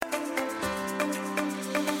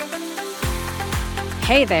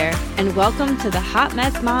Hey there, and welcome to the Hot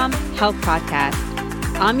Mess Mom Health Podcast.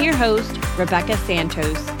 I'm your host, Rebecca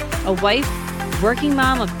Santos, a wife, working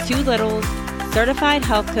mom of two littles, certified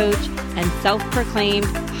health coach, and self-proclaimed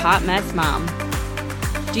hot mess mom.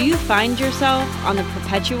 Do you find yourself on the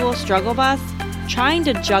perpetual struggle bus, trying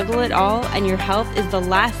to juggle it all, and your health is the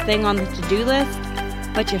last thing on the to-do list,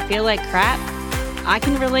 but you feel like crap? I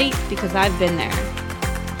can relate because I've been there.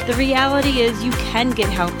 The reality is you can get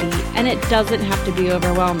healthy and it doesn't have to be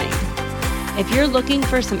overwhelming. If you're looking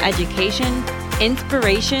for some education,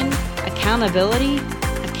 inspiration, accountability,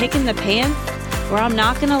 a kick in the pants, or I'm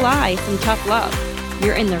not gonna lie, some tough love,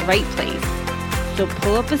 you're in the right place. So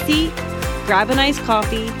pull up a seat, grab a nice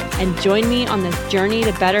coffee, and join me on this journey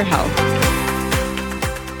to better health.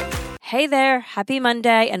 Hey there, happy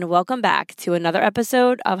Monday, and welcome back to another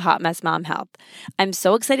episode of Hot Mess Mom Health. I'm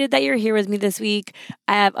so excited that you're here with me this week.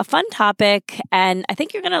 I have a fun topic, and I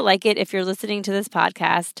think you're going to like it if you're listening to this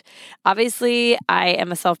podcast. Obviously, I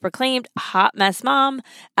am a self-proclaimed hot mess mom.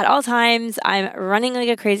 At all times, I'm running like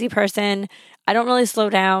a crazy person. I don't really slow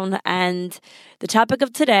down, and the topic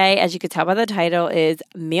of today, as you could tell by the title, is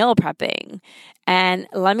meal prepping. And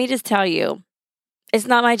let me just tell you, it's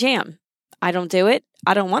not my jam. I don't do it.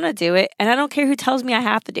 I don't want to do it. And I don't care who tells me I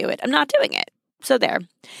have to do it. I'm not doing it. So there,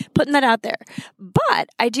 putting that out there. But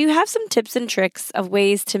I do have some tips and tricks of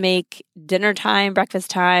ways to make dinner time, breakfast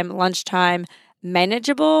time, lunchtime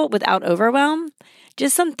manageable without overwhelm.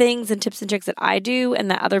 Just some things and tips and tricks that I do and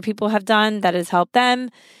that other people have done that has helped them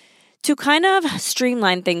to kind of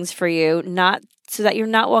streamline things for you, not so that you're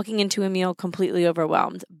not walking into a meal completely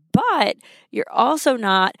overwhelmed, but you're also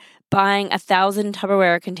not buying 1,000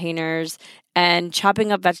 Tupperware containers and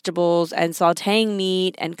chopping up vegetables and sauteing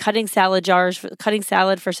meat and cutting salad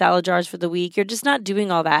for salad jars for the week. You're just not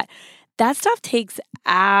doing all that. That stuff takes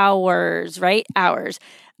hours, right? Hours.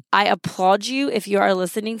 I applaud you if you are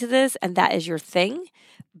listening to this and that is your thing,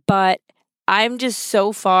 but I'm just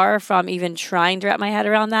so far from even trying to wrap my head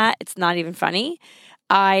around that. It's not even funny.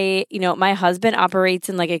 My husband operates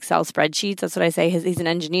in like Excel spreadsheets. That's what I say. He's an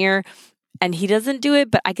engineer. And he doesn't do it,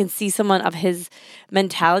 but I can see someone of his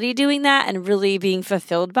mentality doing that and really being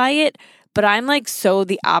fulfilled by it. But I'm like so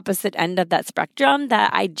the opposite end of that spectrum that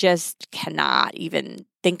I just cannot even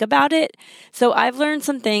think about it. So I've learned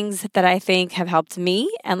some things that I think have helped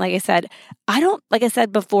me. And like I said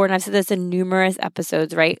before, and I've said this in numerous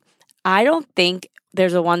episodes, right? I don't think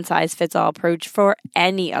there's a one-size-fits-all approach for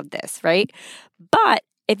any of this, right? But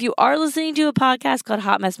if you are listening to a podcast called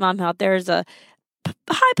Hot Mess Mom Health, there's a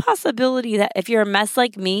high possibility that if you're a mess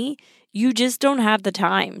like me, you just don't have the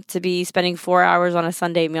time to be spending 4 hours on a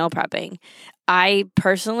Sunday meal prepping. I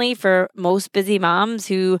personally, for most busy moms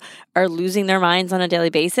who are losing their minds on a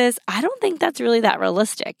daily basis, I don't think that's really that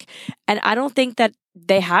realistic. And I don't think that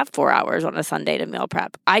they have 4 hours on a Sunday to meal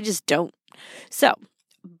prep. I just don't.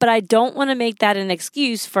 But I don't want to make that an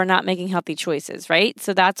excuse for not making healthy choices, right?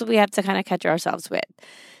 So that's what we have to kind of catch ourselves with.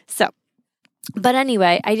 But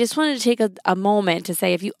anyway, I just wanted to take a moment to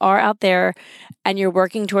say if you are out there and you're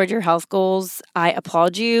working toward your health goals, I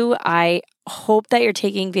applaud you. I hope that you're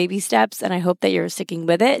taking baby steps and I hope that you're sticking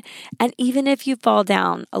with it. And even if you fall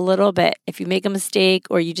down a little bit, if you make a mistake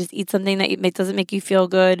or you just eat something that doesn't make you feel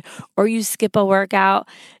good or you skip a workout,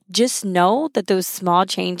 just know that those small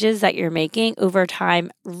changes that you're making over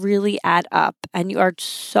time really add up and you are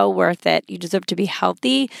so worth it. You deserve to be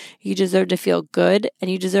healthy, you deserve to feel good,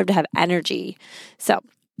 and you deserve to have energy. So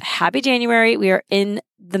happy January. We are in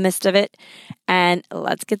the midst of it and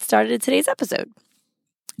let's get started in today's episode.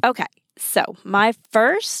 Okay, so my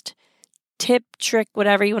first tip, trick,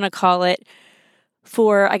 whatever you want to call it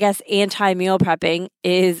for, I guess, anti-meal prepping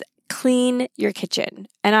is clean your kitchen.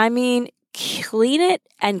 And I mean, clean it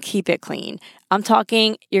and keep it clean. I'm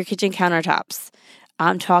talking your kitchen countertops.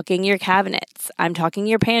 I'm talking your cabinets. I'm talking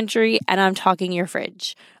your pantry, and I'm talking your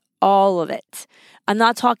fridge. All of it. I'm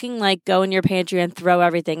not talking like go in your pantry and throw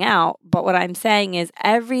everything out, but what I'm saying is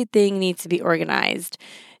everything needs to be organized.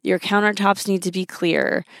 Your countertops need to be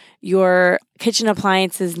clear. Your kitchen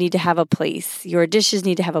appliances need to have a place. Your dishes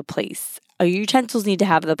need to have a place. Your utensils need to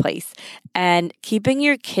have the place. And keeping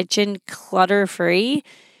your kitchen clutter-free,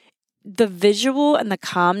 the visual and the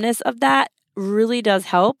calmness of that really does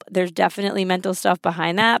help. There's definitely mental stuff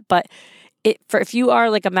behind that, but if you are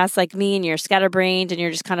like a mess like me and you're scatterbrained and you're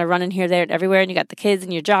just kind of running here, there, and everywhere, and you got the kids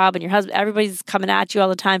and your job and your husband, everybody's coming at you all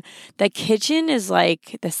the time, the kitchen is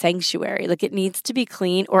like the sanctuary. Like it needs to be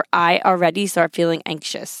clean or I already start feeling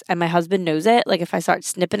anxious. And my husband knows it. Like if I start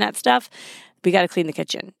snipping at stuff, we got to clean the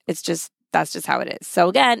kitchen. It's just that's just how it is. So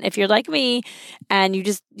again, if you're like me and you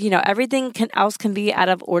just, everything else can be out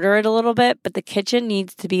of order a little bit, but the kitchen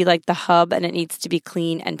needs to be like the hub and it needs to be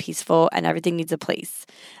clean and peaceful and everything needs a place.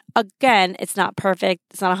 Again, it's not perfect.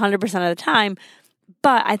 It's not 100% of the time,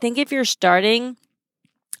 but I think if you're starting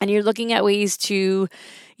and you're looking at ways to,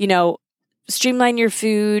 streamline your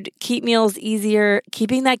food, keep meals easier,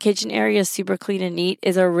 keeping that kitchen area super clean and neat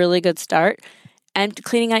is a really good start. And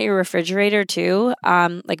cleaning out your refrigerator too,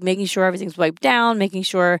 like making sure everything's wiped down, making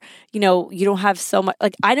sure, you don't have so much,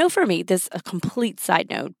 like I know for me, this is a complete side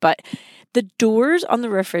note, but the doors on the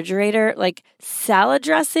refrigerator, like salad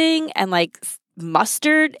dressing and like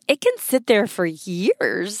mustard, it can sit there for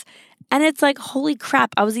years. And it's like, holy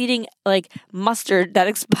crap, I was eating like mustard that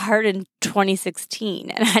expired in 2016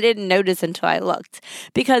 and I didn't notice until I looked,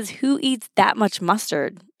 because who eats that much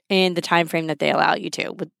mustard in the time frame that they allow you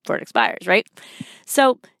to before it expires, right?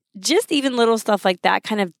 So just even little stuff like that,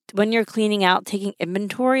 kind of when you're cleaning out, taking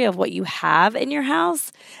inventory of what you have in your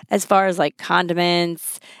house as far as like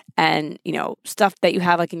condiments and, stuff that you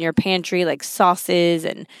have like in your pantry, like sauces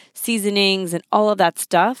and seasonings and all of that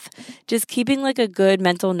stuff. Just keeping like a good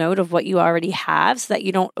mental note of what you already have so that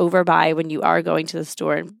you don't overbuy when you are going to the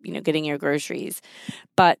store and, getting your groceries.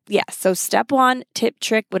 But yeah, so step one, tip,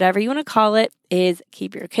 trick, whatever you want to call it, is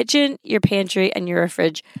keep your kitchen, your pantry, and your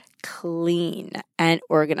fridge clean and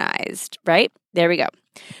organized, right? There we go.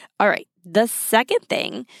 All right. The second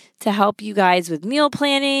thing to help you guys with meal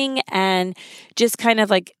planning and just kind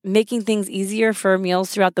of like making things easier for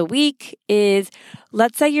meals throughout the week is,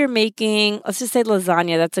 let's say you're making, let's just say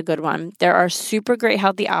lasagna. That's a good one. There are super great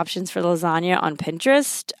healthy options for lasagna on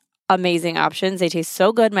Pinterest. Amazing options. They taste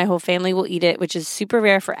so good. My whole family will eat it, which is super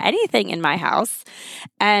rare for anything in my house.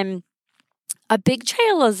 And a big tray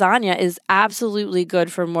of lasagna is absolutely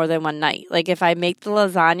good for more than one night. Like if I make the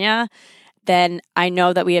lasagna, then I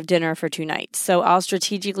know that we have dinner for 2 nights. So I'll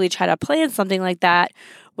strategically try to plan something like that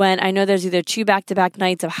when I know there's either 2 back-to-back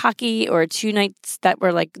nights of hockey or 2 nights that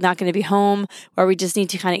we're like not going to be home, where we just need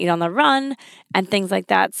to kind of eat on the run and things like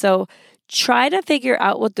that. So try to figure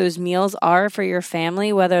out what those meals are for your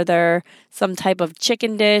family, whether they're some type of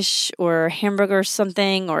chicken dish or hamburger or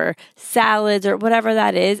something or salads or whatever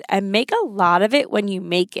that is, and make a lot of it when you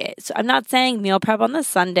make it. So I'm not saying meal prep on the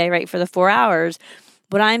Sunday, right, for the 4 hours.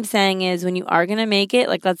 What I'm saying is when you are going to make it,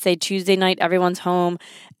 like let's say Tuesday night, everyone's home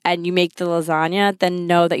and you make the lasagna, then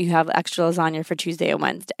know that you have extra lasagna for Tuesday and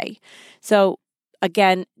Wednesday. So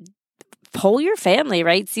again, poll your family,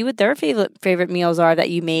 right? See what their favorite meals are that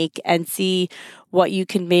you make and see what you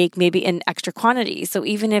can make maybe in extra quantity. So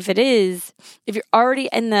even if you're already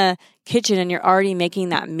in the kitchen and you're already making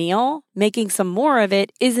that meal, making some more of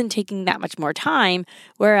it isn't taking that much more time.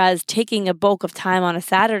 Whereas taking a bulk of time on a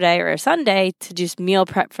Saturday or a Sunday to just meal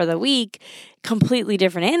prep for the week, completely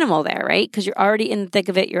different animal there, right? Because you're already in the thick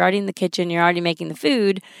of it. You're already in the kitchen. You're already making the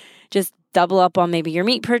food. Just double up on maybe your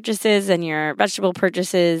meat purchases and your vegetable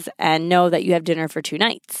purchases and know that you have dinner for 2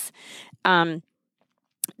 nights.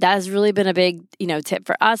 That has really been a big, tip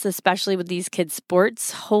for us, especially with these kids'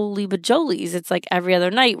 sports. Holy bajolies. It's like every other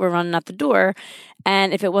night we're running out the door.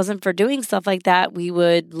 And if it wasn't for doing stuff like that, we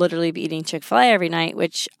would literally be eating Chick-fil-A every night,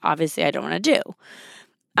 which obviously I don't want to do.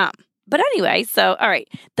 But anyway, so, all right.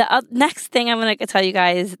 The next thing I'm going to tell you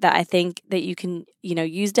guys that I think that you can,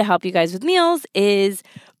 use to help you guys with meals is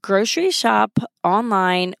grocery shop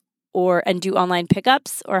online and do online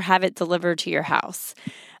pickups or have it delivered to your house.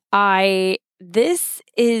 This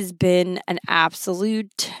has been an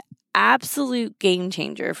absolute game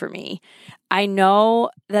changer for me. I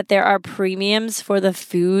know that there are premiums for the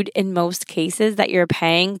food in most cases that you're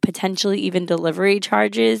paying, potentially even delivery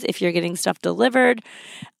charges if you're getting stuff delivered.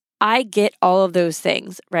 I get all of those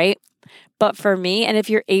things, right? But for me, and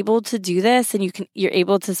if you're able to do this and you're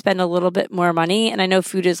able to spend a little bit more money, and I know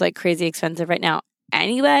food is like crazy expensive right now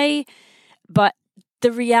anyway, but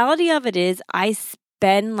the reality of it is I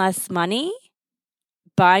spend less money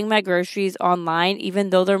buying my groceries online, even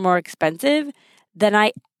though they're more expensive, than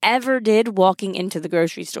I ever did walking into the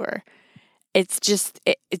grocery store. It's just,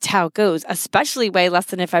 it's how it goes, especially way less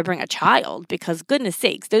than if I bring a child, because goodness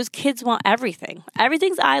sakes, those kids want everything.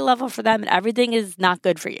 Everything's eye level for them and everything is not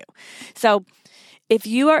good for you. So if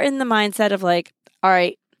you are in the mindset of like, all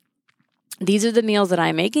right, these are the meals that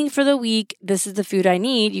I'm making for the week, this is the food I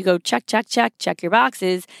need, you go check your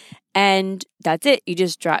boxes, and that's it. You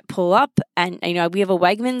just pull up and, we have a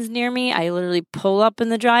Wegmans near me. I literally pull up in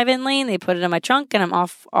the drive-in lane. They put it in my trunk and I'm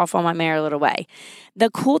off on my merry little way. The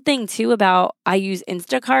cool thing too about I use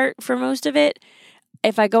Instacart for most of it.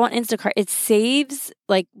 if I go on Instacart, it saves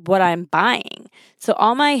like what I'm buying. So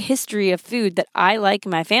all my history of food that I like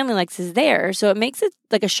and my family likes is there. So it makes it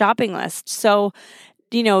like a shopping list. So,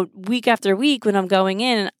 week after week when I'm going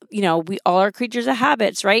in, we all are creatures of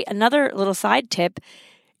habits, right? Another little side tip,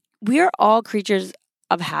 we are all creatures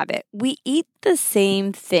of habit. We eat the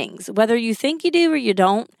same things, whether you think you do or you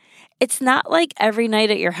don't. It's not like every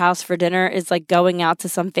night at your house for dinner is like going out to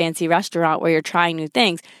some fancy restaurant where you're trying new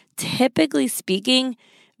things. Typically speaking,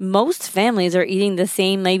 most families are eating the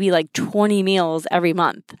same, maybe like 20 meals every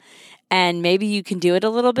month. And maybe you can do it a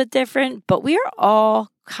little bit different, but we are all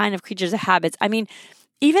kind of creatures of habits. I mean,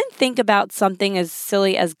 even think about something as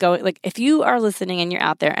silly as going, like if you are listening and you're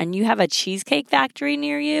out there and you have a cheesecake factory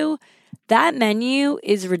near you, that menu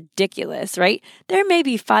is ridiculous, right? There may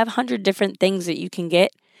be 500 different things that you can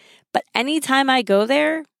get, but anytime I go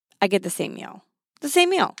there, I get the same meal. The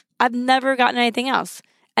same meal. I've never gotten anything else.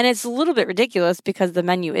 And it's a little bit ridiculous because the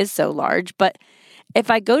menu is so large. But if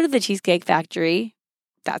I go to the Cheesecake Factory,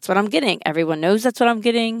 that's what I'm getting. Everyone knows that's what I'm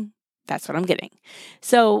getting. That's what I'm getting.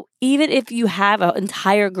 So even if you have an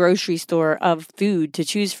entire grocery store of food to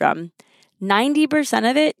choose from, 90%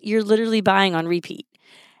 of it you're literally buying on repeat.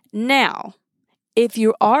 Now, if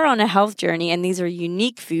you are on a health journey and these are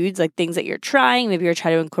unique foods, like things that you're trying, maybe you're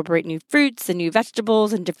trying to incorporate new fruits and new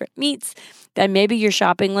vegetables and different meats, then maybe your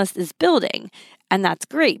shopping list is building. And that's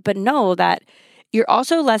great. But know that you're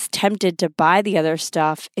also less tempted to buy the other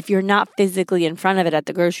stuff if you're not physically in front of it at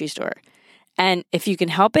the grocery store. And if you can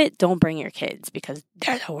help it, don't bring your kids because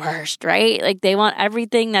they're the worst, right? Like they want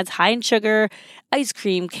everything that's high in sugar, ice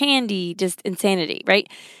cream, candy, just insanity, right?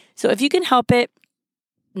 So if you can help it,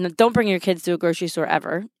 don't bring your kids to a grocery store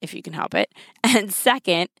ever, if you can help it. And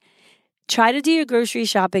second, try to do your grocery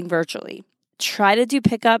shopping virtually. Try to do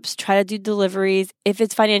pickups, try to do deliveries if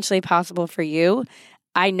it's financially possible for you.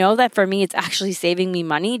 I know that for me, it's actually saving me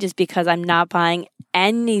money just because I'm not buying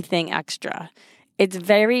anything extra. It's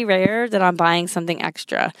very rare that I'm buying something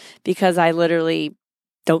extra because I literally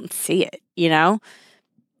don't see it,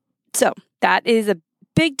 So that is a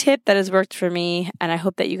big tip that has worked for me, and I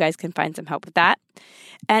hope that you guys can find some help with that.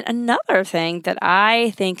 And another thing that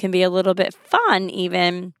I think can be a little bit fun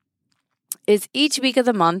even is each week of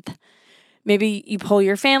the month, maybe you pull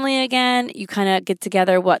your family again, you kind of get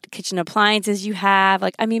together what kitchen appliances you have.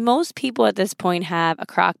 Most people at this point have a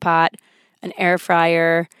crock pot, an air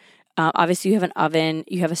fryer, obviously you have an oven,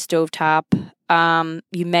 you have a stovetop,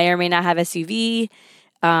 you may or may not have a sous vide,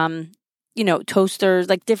 toasters,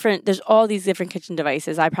 there's all these different kitchen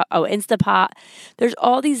devices. Instapot. There's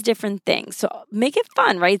all these different things. So make it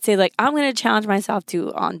fun, right? Say I'm going to challenge myself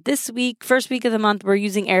to on this week, first week of the month, we're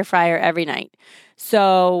using air fryer every night.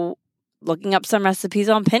 So looking up some recipes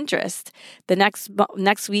on Pinterest. The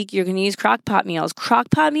next week, you're going to use crock pot meals.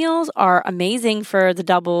 Crock pot meals are amazing for the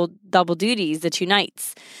double duties, the 2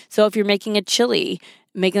 nights. So if you're making a chili,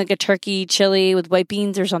 making like a turkey chili with white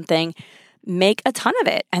beans or something, make a ton of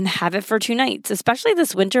it and have it for 2 nights, especially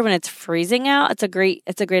this winter when it's freezing out. It's a great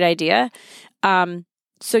idea.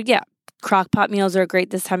 So yeah, crock pot meals are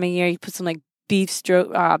great this time of year. You put some beef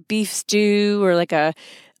stew or like a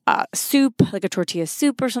soup, like a tortilla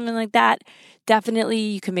soup or something like that. Definitely,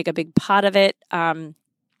 you can make a big pot of it. And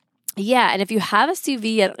if you have a sous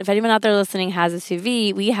vide, if anyone out there listening has a sous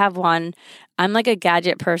vide, we have one. I'm like a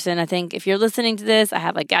gadget person. I think if you're listening to this, I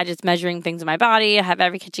have gadgets measuring things in my body. I have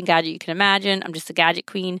every kitchen gadget you can imagine. I'm just a gadget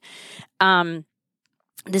queen. The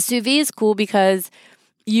sous vide is cool because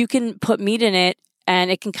you can put meat in it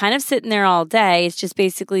and it can kind of sit in there all day. It's just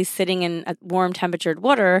basically sitting in warm temperatured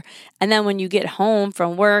water. And then when you get home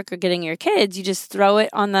from work or getting your kids, you just throw it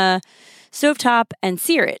on the stovetop and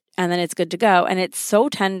sear it. And then it's good to go. And it's so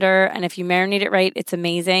tender. And if you marinate it right, it's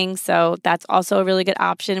amazing. So that's also a really good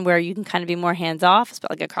option where you can kind of be more hands off,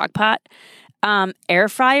 like a crock pot. Air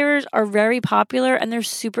fryers are very popular and they're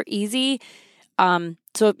super easy.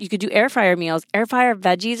 So you could do air fryer meals. Air fryer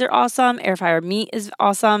veggies are awesome. Air fryer meat is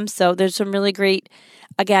awesome. So there's some really great,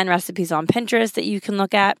 again, recipes on Pinterest that you can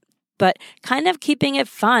look at. But kind of keeping it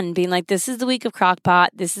fun, being this is the week of crock pot,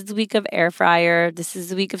 this is the week of air fryer, this is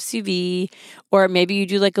the week of sous vide, or maybe you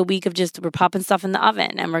do a week of just we're popping stuff in the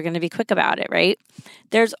oven and we're going to be quick about it, right?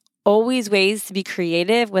 There's always ways to be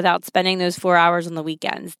creative without spending those 4 hours on the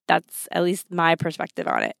weekends. That's at least my perspective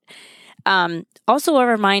on it. Also a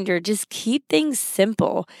reminder, just keep things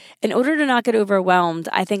simple. In order to not get overwhelmed,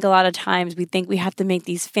 I think a lot of times we think we have to make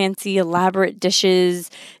these fancy, elaborate dishes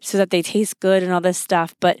so that they taste good and all this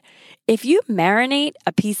stuff. But if you marinate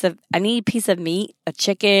any piece of meat, a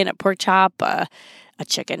chicken, a pork chop, a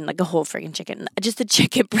chicken, like a whole freaking chicken, just a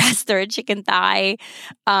chicken breast or a chicken thigh,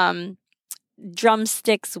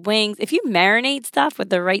 drumsticks, wings. If you marinate stuff with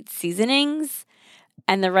the right seasonings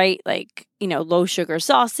and the right, low sugar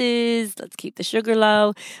sauces, let's keep the sugar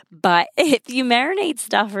low. But if you marinate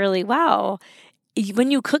stuff really well,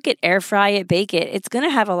 when you cook it, air fry it, bake it, it's going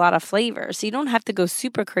to have a lot of flavor. So you don't have to go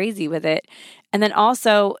super crazy with it. And then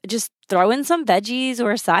also just throw in some veggies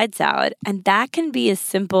or a side salad. And that can be as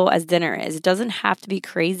simple as dinner is. It doesn't have to be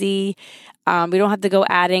crazy. We don't have to go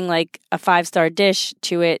adding like a 5-star dish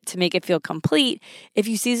to it to make it feel complete. If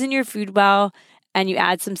you season your food well, and you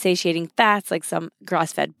add some satiating fats like some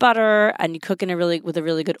grass-fed butter, and you cook with a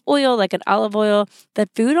really good oil like an olive oil, the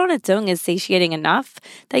food on its own is satiating enough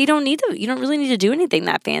that you don't really need to do anything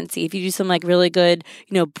that fancy. If you do some like really good,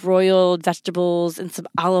 broiled vegetables and some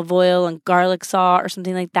olive oil and garlic sauce or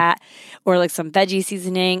something like that, or like some veggie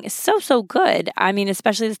seasoning, it's so good. I mean,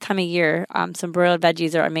 especially this time of year, some broiled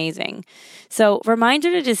veggies are amazing. So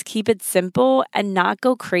reminder to just keep it simple and not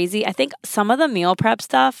go crazy. I think some of the meal prep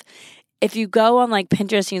stuff, if you go on like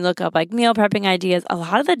Pinterest and you look up like meal prepping ideas, a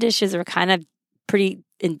lot of the dishes are kind of pretty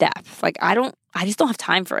in depth. Like I just don't have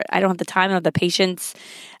time for it. I don't have the time, I don't have the patience,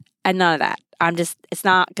 and none of that. It's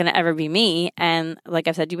not going to ever be me. And like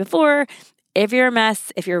I've said to you before, if you're a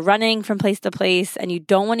mess, if you're running from place to place and you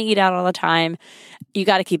don't want to eat out all the time, you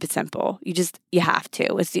got to keep it simple. You have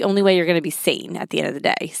to. It's the only way you're going to be sane at the end of the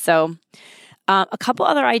day. So a couple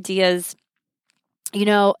other ideas.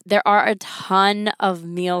 There are a ton of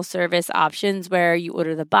meal service options where you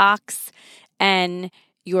order the box and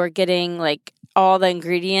you're getting like all the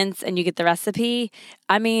ingredients and you get the recipe.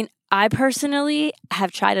 I mean, I personally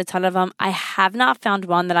have tried a ton of them. I have not found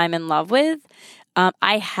one that I'm in love with.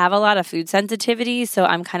 I have a lot of food sensitivity, so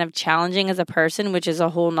I'm kind of challenging as a person, which is a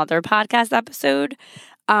whole nother podcast episode.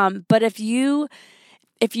 But if you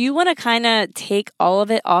want to kind of take all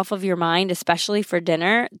of it off of your mind, especially for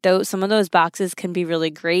dinner, some of those boxes can be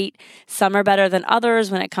really great. Some are better than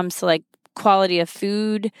others when it comes to like quality of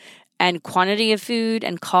food and quantity of food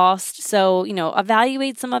and cost. So,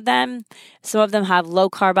 evaluate some of them. Some of them have low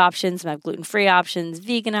carb options, some have gluten-free options,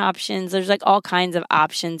 vegan options. There's like all kinds of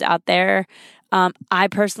options out there. I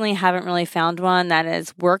personally haven't really found one that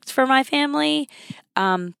has worked for my family.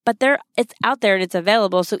 But it's out there and it's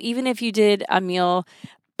available. So even if you did a meal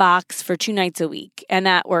box for 2 nights a week and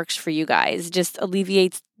that works for you guys, just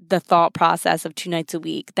alleviates the thought process of 2 nights a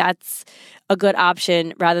week. That's a good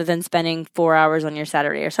option rather than spending 4 hours on your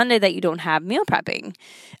Saturday or Sunday that you don't have meal prepping.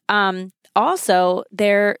 Also,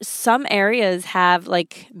 some areas have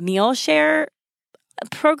like meal share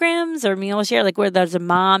programs or meal share, like where there's a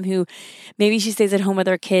mom who maybe she stays at home with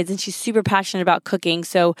her kids and she's super passionate about cooking.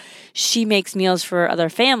 So she makes meals for other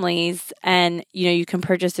families and, you can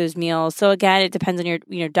purchase those meals. So again, it depends on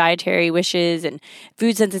your, dietary wishes and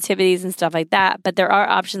food sensitivities and stuff like that. But there are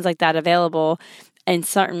options like that available in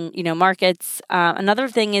certain, markets. Another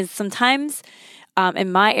thing is sometimes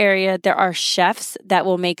in my area, there are chefs that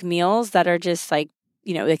will make meals that are just like,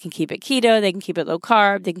 they can keep it keto, they can keep it low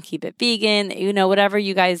carb, they can keep it vegan, whatever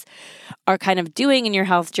you guys are kind of doing in your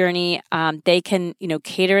health journey, they can,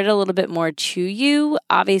 cater it a little bit more to you.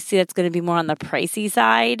 Obviously, that's going to be more on the pricey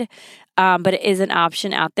side, but it is an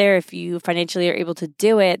option out there if you financially are able to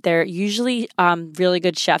do it. They're usually really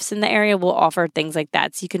good chefs in the area will offer things like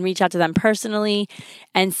that. So you can reach out to them personally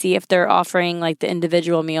and see if they're offering like the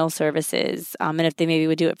individual meal services and if they maybe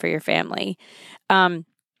would do it for your family. In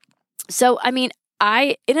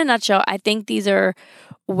a nutshell, I think these are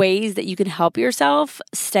ways that you can help yourself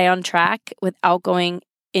stay on track without going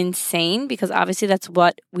insane, because obviously that's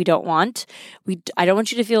what we don't want. I don't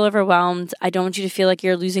want you to feel overwhelmed. I don't want you to feel like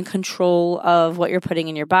you're losing control of what you're putting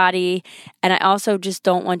in your body. And I also just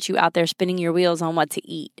don't want you out there spinning your wheels on what to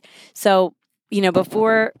eat. So,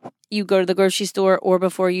 before you go to the grocery store or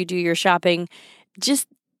before you do your shopping, just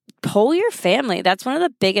poll your family. That's one of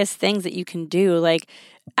the biggest things that you can do. Like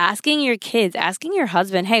asking your kids, asking your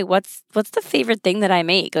husband, hey, what's the favorite thing that I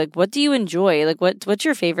make? Like, what do you enjoy? Like, what's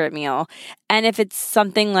your favorite meal? And if it's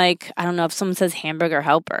something like, I don't know, if someone says hamburger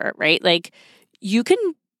helper, right? Like, you can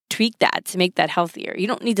tweak that to make that healthier. You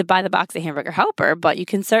don't need to buy the box of hamburger helper, but you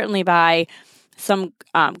can certainly buy some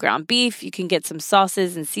ground beef. You can get some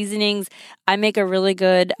sauces and seasonings. I make a really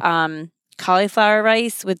good cauliflower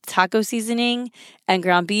rice with taco seasoning and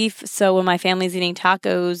ground beef. So when my family's eating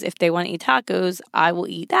tacos, if they want to eat tacos, I will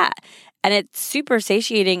eat that. And it's super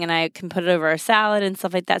satiating and I can put it over a salad and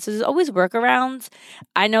stuff like that. So there's always workarounds.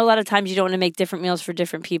 I know a lot of times you don't want to make different meals for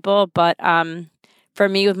different people, but for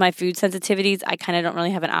me with my food sensitivities, I kind of don't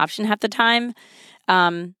really have an option half the time.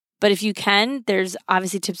 But if you can, there's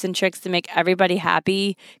obviously tips and tricks to make everybody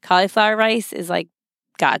happy. Cauliflower rice is like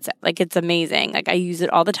godsend. Like, it's amazing. Like, I use it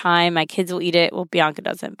all the time. My kids will eat it. Well, Bianca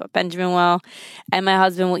doesn't, but Benjamin will. And my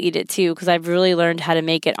husband will eat it too, because I've really learned how to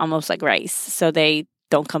make it almost like rice, so they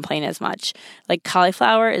don't complain as much. Like,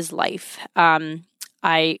 cauliflower is life.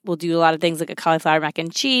 I will do a lot of things like a cauliflower mac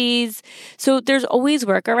and cheese. So there's always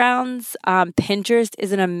workarounds. Pinterest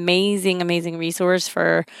is an amazing, amazing resource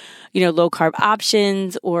for, low carb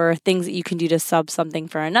options or things that you can do to sub something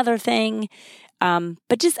for another thing.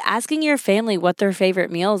 But just asking your family what their favorite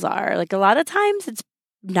meals are. Like, a lot of times it's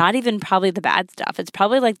not even probably the bad stuff. It's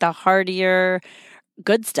probably like the heartier,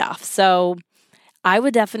 good stuff. So I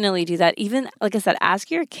would definitely do that. Even, like I said, ask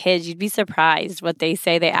your kids. You'd be surprised what they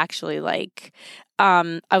say they actually like.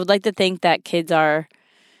 I would like to think that kids are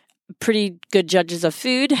pretty good judges of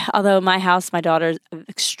food. Although in my house, my daughter's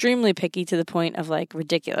extremely picky to the point of like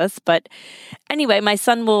ridiculous. But anyway, my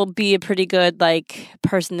son will be a pretty good like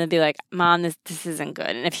person to be like, Mom, this isn't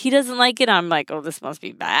good. And if he doesn't like it, I'm like, oh, this must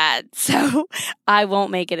be bad. So I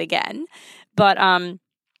won't make it again.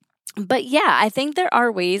 But yeah, I think there are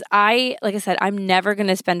ways. Like I said, I'm never going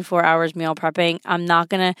to spend 4 hours meal prepping. I'm not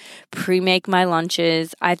going to pre-make my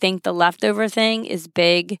lunches. I think the leftover thing is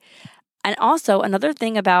big. And also another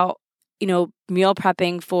thing about, meal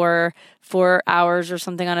prepping for 4 hours or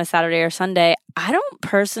something on a Saturday or Sunday, I don't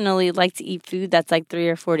personally like to eat food that's like 3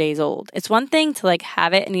 or 4 days old. It's one thing to like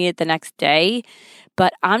have it and eat it the next day,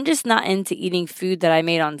 but I'm just not into eating food that I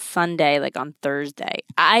made on Sunday, like on Thursday.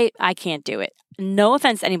 I can't do it. No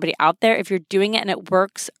offense to anybody out there. If you're doing it and it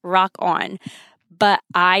works, rock on. But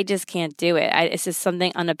I just can't do it. It's just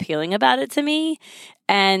something unappealing about it to me.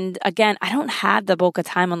 And again, I don't have the bulk of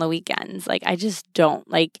time on the weekends. Like, I just don't.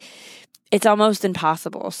 Like, it's almost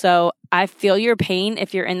impossible. So I feel your pain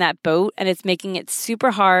if you're in that boat, and it's making it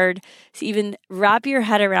super hard to even wrap your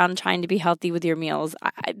head around trying to be healthy with your meals.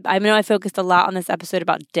 I know I focused a lot on this episode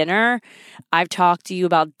about dinner. I've talked to you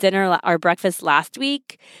about dinner or breakfast last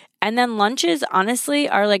week. And then lunches, honestly,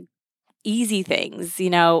 are like easy things,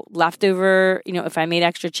 leftover, if I made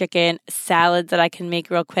extra chicken, salads that I can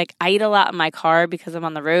make real quick. I eat a lot in my car because I'm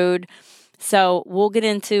on the road. So we'll get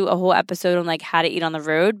into a whole episode on like how to eat on the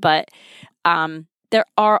road, but there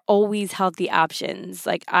are always healthy options.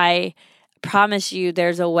 Like, I promise you,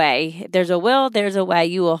 there's a way. There's a will, there's a way.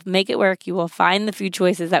 You will make it work. You will find the food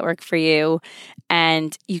choices that work for you,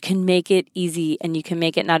 and you can make it easy and you can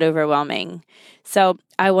make it not overwhelming. So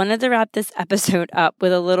I wanted to wrap this episode up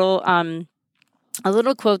with a little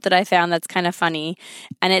quote that I found that's kind of funny.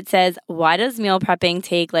 And it says, "Why does meal prepping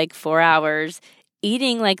take like 4 hours,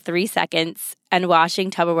 eating like 3 seconds, and washing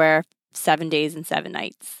Tupperware 7 days and 7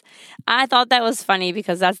 nights?" I thought that was funny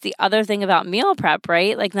because that's the other thing about meal prep,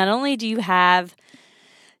 right? Like, not only do you have,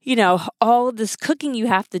 all of this cooking you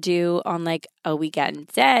have to do on like a weekend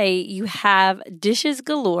day, you have dishes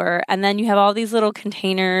galore, and then you have all these little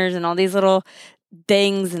containers and all these little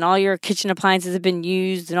things, and all your kitchen appliances have been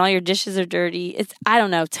used and all your dishes are dirty. I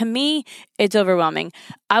don't know. To me, it's overwhelming.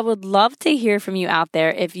 I would love to hear from you out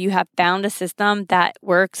there if you have found a system that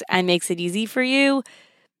works and makes it easy for you.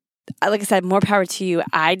 Like I said, more power to you.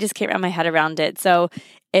 I just can't wrap my head around it. So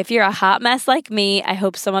if you're a hot mess like me, I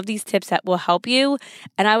hope some of these tips that will help you.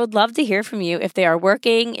 And I would love to hear from you if they are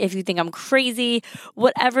working, if you think I'm crazy,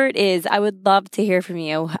 whatever it is, I would love to hear from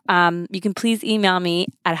you. You can please email me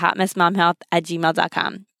at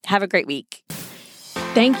hotmessmomhealth@gmail.com. Have a great week.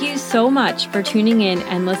 Thank you so much for tuning in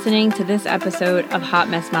and listening to this episode of Hot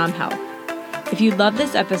Mess Mom Health. If you love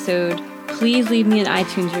this episode, please leave me an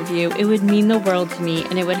iTunes review. It would mean the world to me,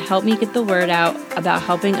 and it would help me get the word out about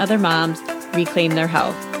helping other moms reclaim their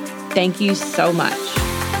health. Thank you so much.